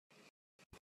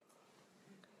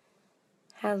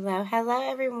Hello, hello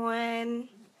everyone.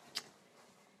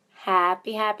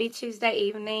 Happy Tuesday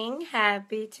evening.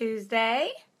 Happy Tuesday.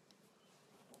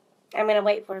 I'm going to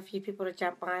wait for a few people to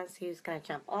jump on, see who's going to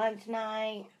jump on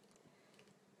tonight.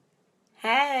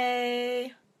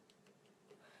 Hey.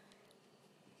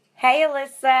 Hey,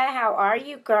 Alyssa. How are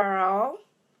you, girl?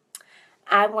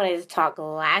 I wanted to talk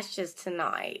lashes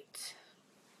tonight.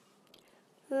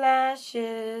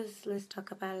 Lashes. Let's talk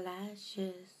about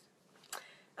lashes.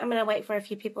 I'm going to wait for a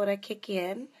few people to kick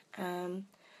in.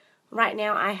 Right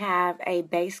now, I have a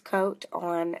base coat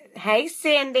on. Hey,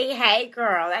 Cindy. Hey,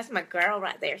 girl. That's my girl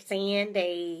right there,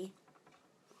 Cindy.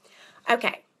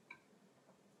 Okay.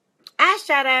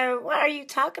 Eyeshadow. What are you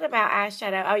talking about,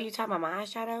 eyeshadow? Oh, you talking about my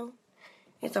eyeshadow?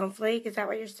 It's on fleek. Is that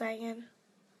what you're saying?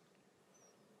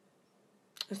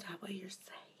 Is that what you're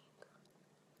saying?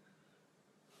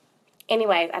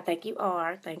 Anyways, I think you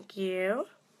are. Thank you.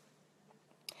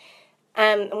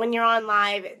 When you're on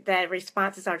live, the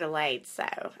responses are delayed, so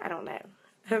I don't know.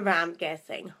 But I'm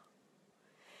guessing.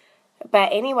 But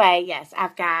anyway, yes,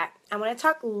 I'm going to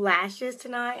talk lashes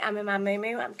tonight. I'm in my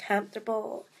muumuu. I'm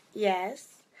comfortable.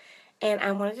 Yes. And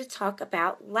I wanted to talk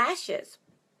about lashes.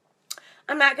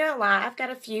 I'm not going to lie. I've got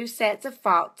a few sets of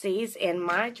falsies in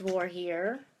my drawer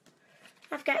here.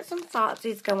 I've got some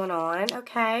falsies going on,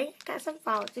 okay? Got some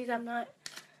falsies. I'm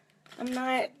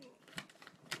not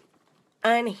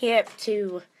unhip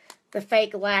to the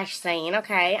fake lash scene,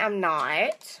 okay? I'm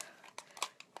not.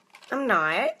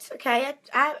 Okay?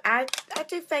 I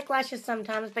do fake lashes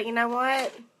sometimes, but you know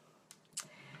what?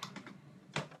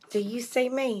 Do you see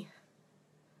me?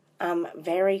 I'm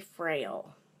very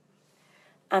frail.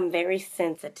 I'm very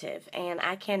sensitive, and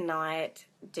I cannot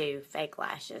do fake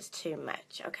lashes too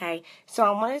much, okay? So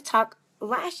I want to talk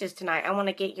lashes tonight. I want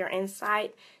to get your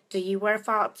insight. Do you wear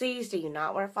falsies? Do you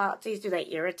not wear falsies? Do they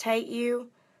irritate you?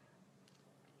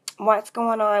 What's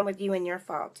going on with you and your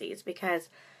falsies? Because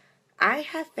I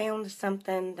have found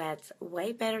something that's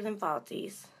way better than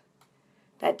falsies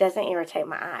that doesn't irritate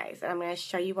my eyes. And I'm going to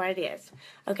show you what it is.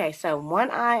 Okay, so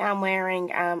one eye I'm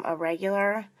wearing a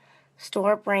regular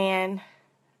store brand.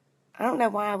 I don't know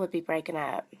why I would be breaking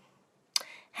up.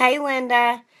 Hey,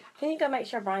 Linda. Can you go make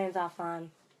sure Brian's off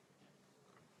on?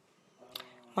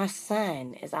 My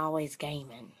son is always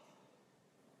gaming.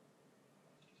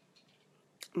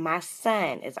 My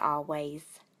son is always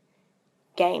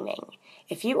gaming.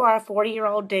 If you are a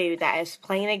 40-year-old dude that is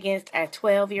playing against a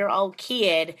 12-year-old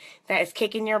kid that is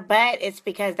kicking your butt, it's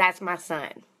because that's my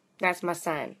son. That's my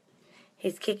son.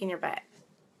 He's kicking your butt.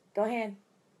 Go ahead.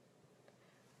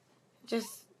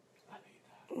 Just...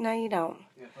 No, you don't.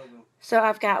 Yeah, so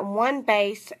I've got one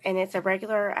base, and it's a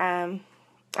regular,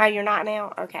 oh, you're not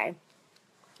now? Okay.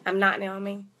 I'm not now, I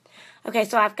mean. Okay,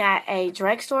 so I've got a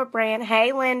drugstore brand.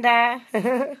 Hey, Linda.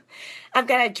 I've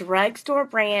got a drugstore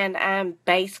brand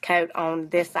base coat on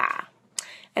this eye.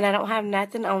 And I don't have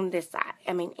nothing on this eye.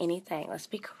 I mean, anything. Let's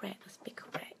be correct. Let's be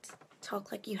correct.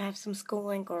 Talk like you have some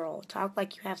schooling, girl. Talk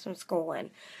like you have some schooling.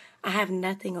 I have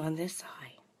nothing on this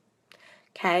eye.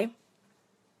 Okay?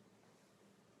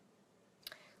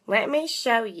 Let me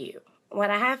show you what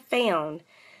I have found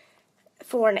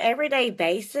for an everyday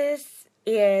basis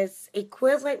is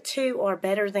equivalent to or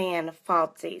better than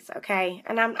falsies, okay?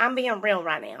 And I'm being real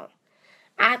right now.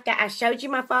 I showed you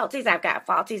my falsies. I've got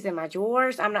falsies in my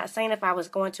drawers. I'm not saying if I was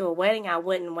going to a wedding I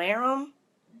wouldn't wear them,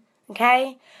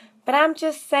 okay? But I'm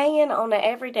just saying on an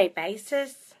everyday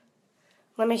basis,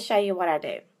 let me show you what I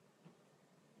do.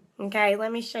 Okay,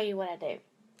 let me show you what I do.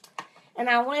 And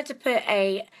I wanted to put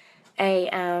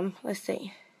let's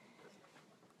see.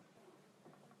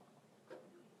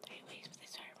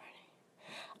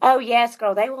 Oh, yes,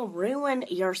 girl, they will ruin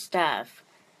your stuff.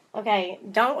 Okay,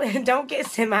 don't get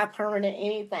semi-permanent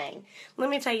anything.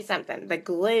 Let me tell you something. The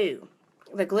glue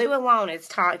alone is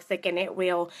toxic, and it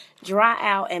will dry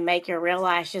out and make your real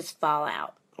lashes fall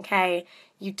out. Okay,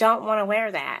 you don't want to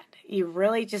wear that. You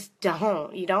really just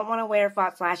don't. You don't want to wear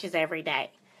false lashes every day.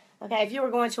 Okay, if you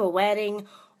were going to a wedding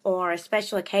or a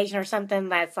special occasion or something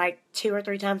that's like 2 or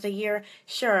 3 times a year,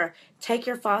 sure, take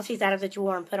your falsies out of the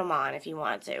drawer and put them on if you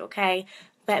want to, okay?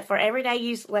 But for everyday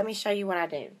use, let me show you what I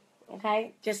do,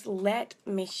 okay? Just let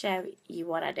me show you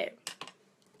what I do.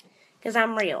 Because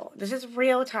I'm real. This is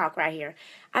real talk right here.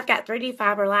 I've got 3D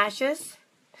fiber lashes.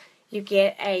 You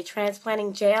get a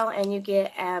transplanting gel, and you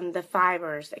get the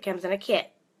fibers. It comes in a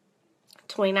kit.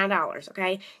 $29,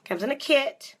 okay? Comes in a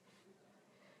kit.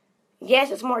 Yes,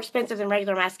 it's more expensive than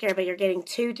regular mascara, but you're getting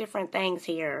 2 different things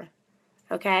here,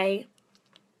 okay?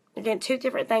 You're getting 2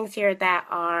 different things here that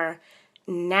are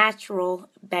natural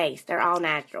based. They're all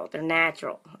natural. They're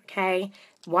natural, okay?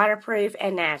 waterproof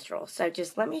and natural. So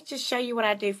let me show you what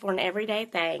I do for an everyday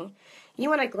thing. You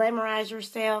want to glamorize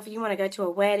yourself, you want to go to a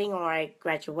wedding or a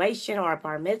graduation or a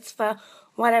bar mitzvah,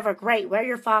 whatever, great, wear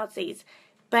your falsies.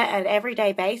 But on an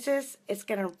everyday basis, it's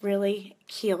going to really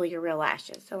kill your real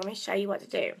lashes. So let me show you what to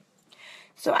do.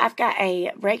 So I've got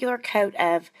a regular coat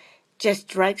of just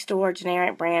drugstore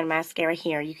generic brand mascara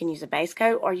here. You can use a base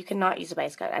coat or you cannot use a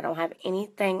base coat. I don't have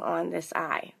anything on this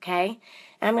eye, okay?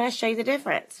 And I'm going to show you the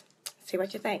difference. See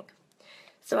what you think.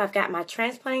 So I've got my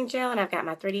transplanting gel and I've got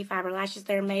my 3D fiber lashes.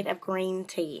 They're made of green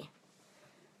tea.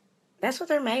 That's what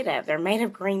they're made of. They're made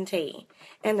of green tea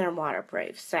and they're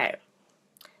waterproof. So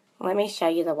let me show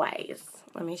you the ways.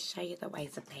 Let me show you the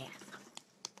ways of that.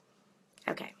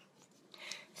 Okay.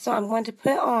 So I'm going to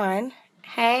put on,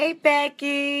 hey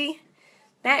Becky,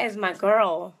 that is my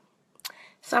girl.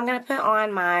 So I'm going to put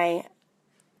on my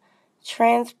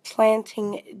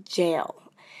transplanting gel.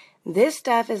 This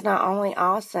stuff is not only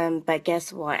awesome, but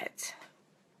guess what?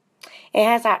 It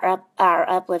has our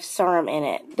Uplift serum in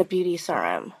it, the beauty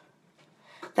serum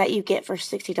that you get for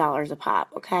 $60 a pop,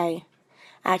 okay?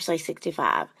 Actually,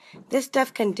 $65. This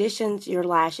stuff conditions your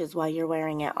lashes while you're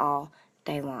wearing it all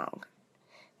day long.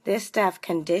 This stuff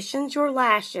conditions your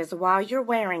lashes while you're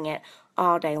wearing it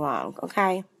all day long,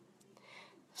 okay?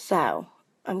 So,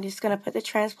 I'm just going to put the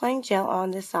transplanting gel on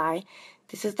this eye.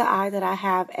 This is the eye that I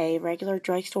have a regular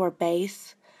drugstore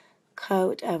base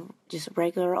coat of just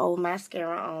regular old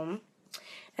mascara on.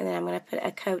 And then I'm going to put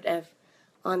a coat of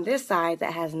on this side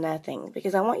that has nothing,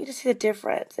 because I want you to see the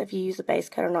difference if you use a base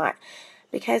coat or not.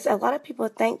 Because a lot of people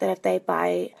think that if they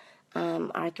buy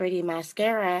our 3D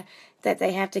mascara that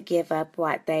they have to give up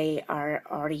what they are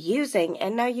already using,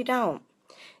 and no, you don't.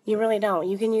 You really don't.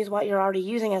 You can use what you're already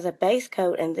using as a base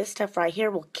coat, and this stuff right here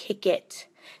will kick it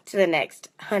to the next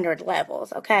 100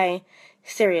 levels, okay?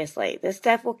 Seriously, this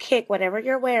stuff will kick whatever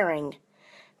you're wearing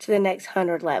to the next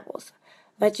 100 levels.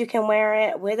 But you can wear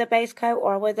it with a base coat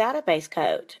or without a base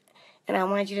coat. And I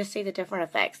wanted you to see the different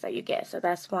effects that you get. So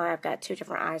that's why I've got two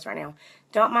different eyes right now.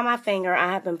 Don't mind my finger.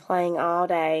 I have been playing all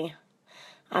day.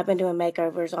 I've been doing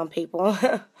makeovers on people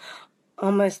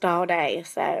almost all day.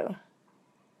 So,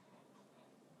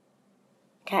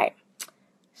 okay.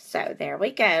 So there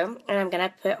we go. And I'm going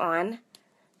to put on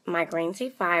my green tea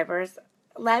fibers.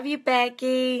 Love you,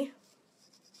 Becky.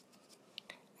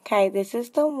 Okay, this is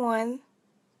the one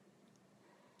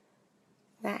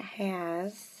that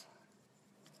has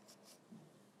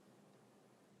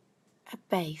a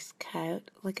base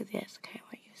coat. Look at this. Okay,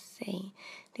 what you see.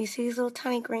 Do you see these little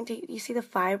tiny green tea? You see the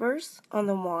fibers on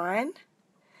the wand?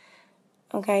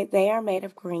 Okay, they are made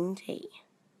of green tea.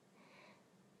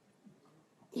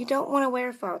 You don't want to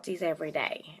wear falsies every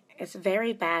day. It's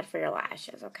very bad for your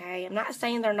lashes, okay? I'm not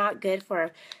saying they're not good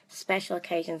for special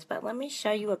occasions, but let me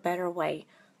show you a better way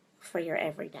for your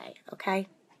everyday, okay?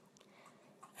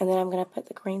 And then I'm going to put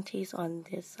the green teas on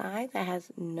this side that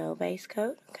has no base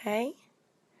coat, okay?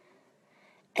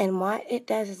 And what it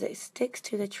does is it sticks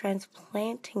to the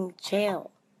transplanting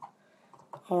gel,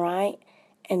 alright?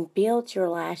 And builds your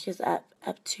lashes up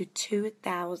to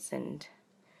 2,000%.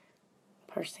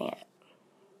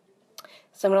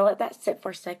 So I'm going to let that sit for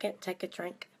a second. Take a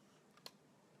drink.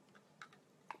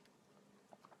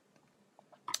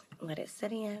 Let it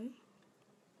sit in.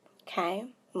 Okay.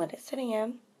 Let it sit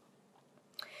in.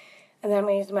 And then I'm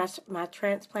going to use my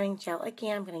transplanting gel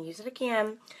again. I'm going to use it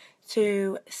again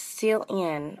to seal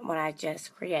in what I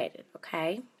just created.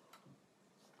 Okay.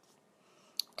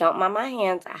 Don't mind my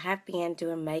hands. I have been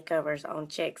doing makeovers on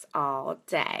chicks all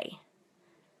day.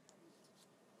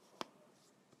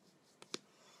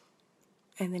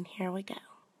 And then here we go.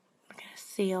 We're going to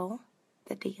seal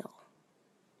the deal.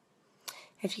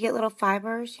 If you get little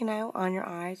fibers, you know, on your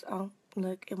eyes, oh,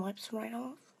 look, it wipes them right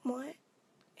off. What?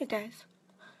 It does.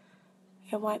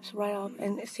 It wipes right off.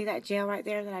 And see that gel right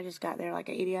there that I just got there like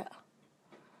an idiot?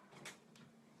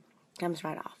 Comes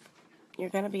right off. You're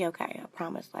going to be okay, I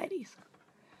promise, ladies.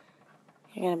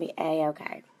 You're going to be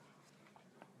A-okay.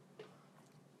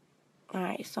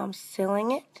 Alright, so I'm sealing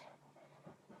it.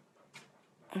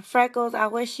 And Freckles, I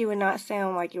wish you would not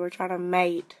sound like you were trying to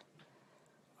mate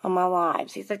on my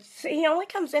lives. He said, he only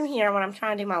comes in here when I'm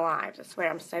trying to do my lives. I swear,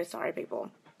 I'm so sorry,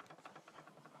 people.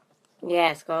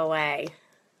 Yes, go away.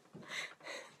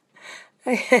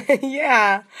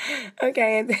 Yeah.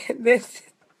 Okay, this,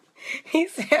 he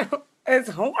said, it's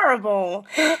horrible.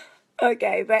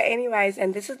 Okay, but anyways,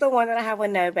 and this is the one that I have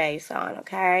with no base on,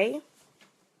 okay?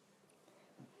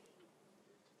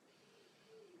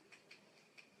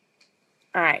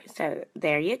 Alright, so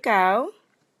there you go.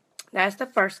 That's the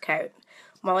first coat.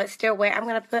 While it's still wet, I'm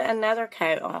going to put another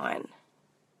coat on.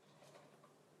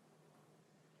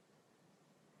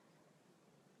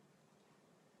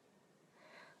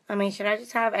 I mean, should I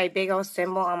just have a big old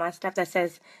symbol on my stuff that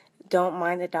says, don't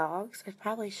mind the dogs? I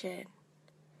probably should.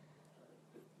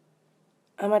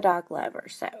 I'm a dog lover,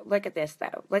 so look at this,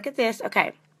 though. Look at this.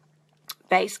 Okay.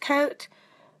 Base coat.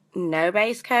 No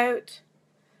base coat.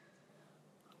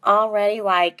 Already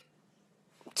like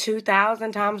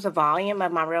 2,000 times the volume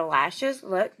of my real lashes.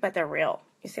 Look, but they're real.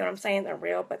 You see what I'm saying? They're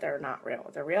real, but they're not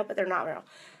real. They're real, but they're not real.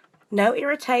 No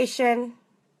irritation.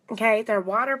 Okay, they're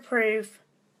waterproof.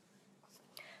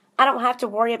 I don't have to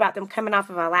worry about them coming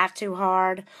off if I laugh too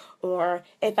hard or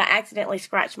if I accidentally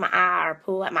scratch my eye or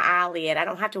pull at my eyelid. I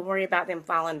don't have to worry about them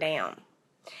falling down.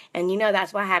 And you know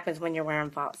that's what happens when you're wearing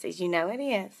falsies. You know it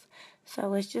is. So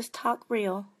let's just talk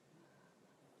real.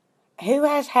 Who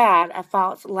has had a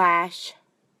false lash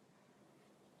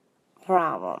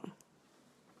problem?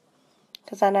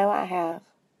 Because I know I have.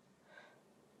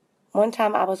 One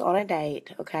time I was on a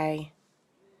date, okay,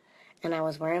 and I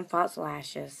was wearing false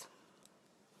lashes.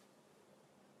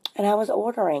 And I was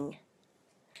ordering.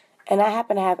 And I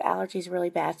happen to have allergies really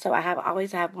bad, so I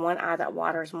always have one eye that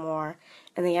waters more,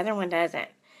 and the other one doesn't.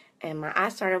 And my eye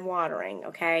started watering,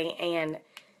 okay? And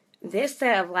this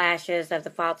set of lashes of the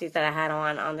falsies that I had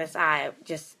on this eye,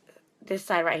 just this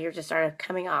side right here just started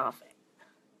coming off.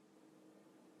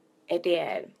 It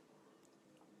did.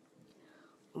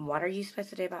 What are you supposed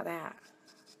to do about that?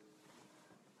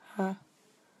 Huh?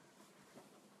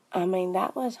 I mean,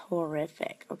 that was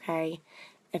horrific, okay?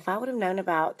 If I would have known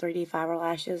about 3D fiber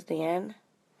lashes then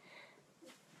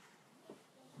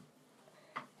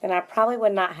I probably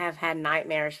would not have had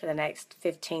nightmares for the next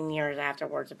 15 years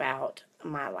afterwards about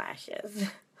my lashes.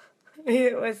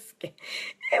 It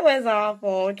was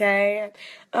awful, okay?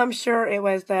 I'm sure it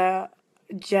was the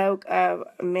joke of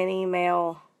many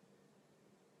male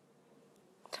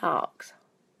talks.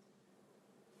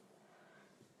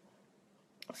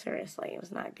 Seriously, it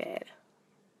was not good.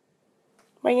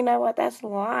 But you know what? That's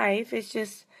life. It's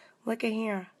just, look at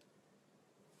here.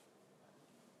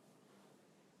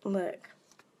 Look.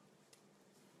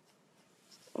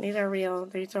 These are real.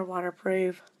 These are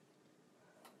waterproof.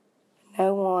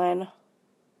 No one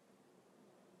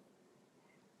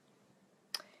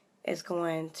is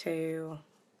going to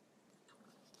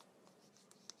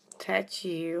touch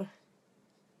you.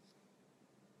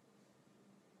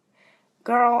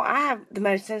 Girl, I have the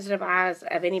most sensitive eyes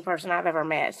of any person I've ever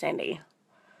met, Cindy.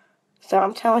 So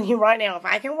I'm telling you right now, if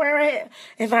I can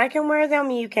wear them,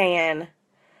 you can.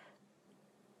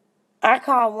 I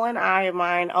call one eye of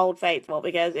mine Old Faithful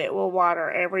because it will water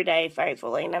every day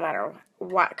faithfully, no matter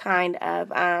what kind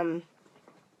of,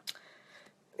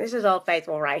 this is Old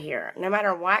Faithful right here. No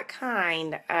matter what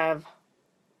kind of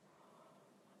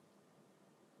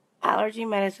allergy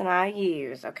medicine I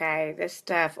use, okay, this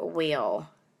stuff will.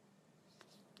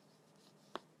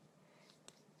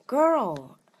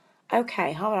 Girl,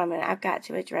 okay, hold on a minute. I've got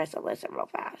to address Alyssa real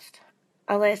fast.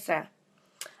 Alyssa,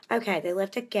 okay, they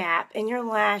left a gap in your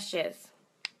lashes.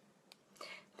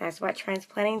 That's what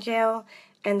transplanting gel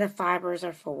and the fibers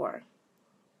are for.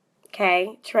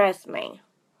 Okay, trust me.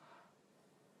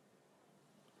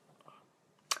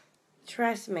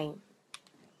 Trust me.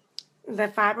 The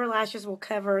fiber lashes will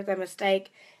cover the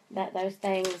mistake that those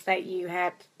things that you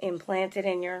have implanted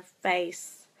in your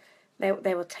face, they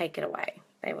will take it away.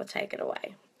 They will take it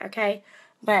away. Okay?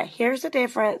 But here's the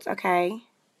difference, okay?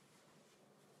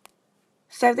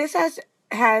 So this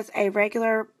has a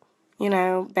regular,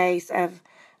 base of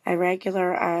a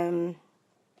regular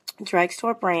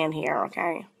drugstore brand here,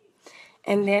 okay?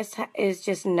 And this is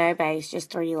just no base, just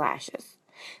 3 lashes.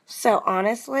 So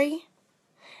honestly,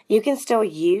 you can still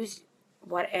use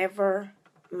whatever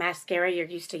mascara you're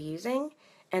used to using,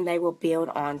 and they will build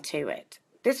onto it.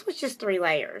 This was just 3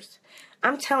 layers.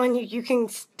 I'm telling you, you can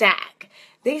stack.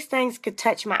 These things could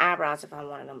touch my eyebrows if I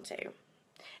wanted them to.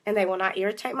 And they will not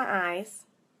irritate my eyes.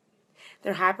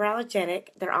 They're hyperallergenic,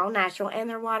 they're all natural, and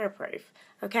they're waterproof.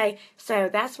 Okay, so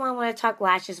that's why I want to talk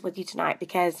lashes with you tonight,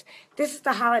 because this is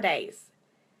the holidays.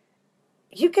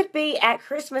 You could be at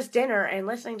Christmas dinner and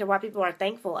listening to what people are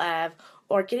thankful of,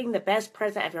 or getting the best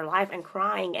present of your life and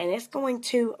crying, and it's going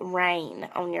to rain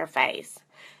on your face,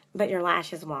 but your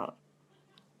lashes won't.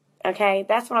 Okay,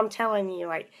 that's what I'm telling you.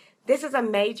 Like, this is a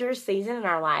major season in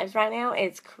our lives right now.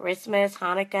 It's Christmas,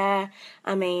 Hanukkah.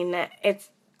 I mean,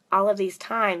 it's all of these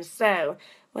times. So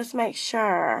let's make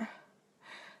sure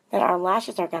that our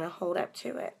lashes are going to hold up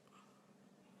to it.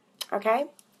 Okay?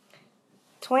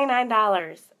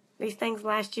 $29. These things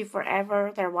last you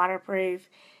forever. They're waterproof.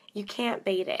 You can't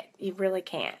beat it. You really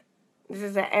can't. This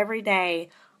is an everyday,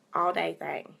 all-day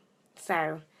thing.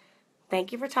 So,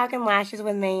 thank you for talking lashes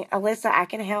with me. Alyssa, I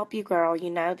can help you, girl. You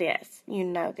know this. You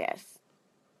know this.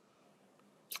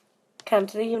 come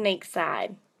to the unique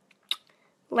side.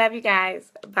 Love you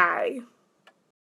guys. Bye.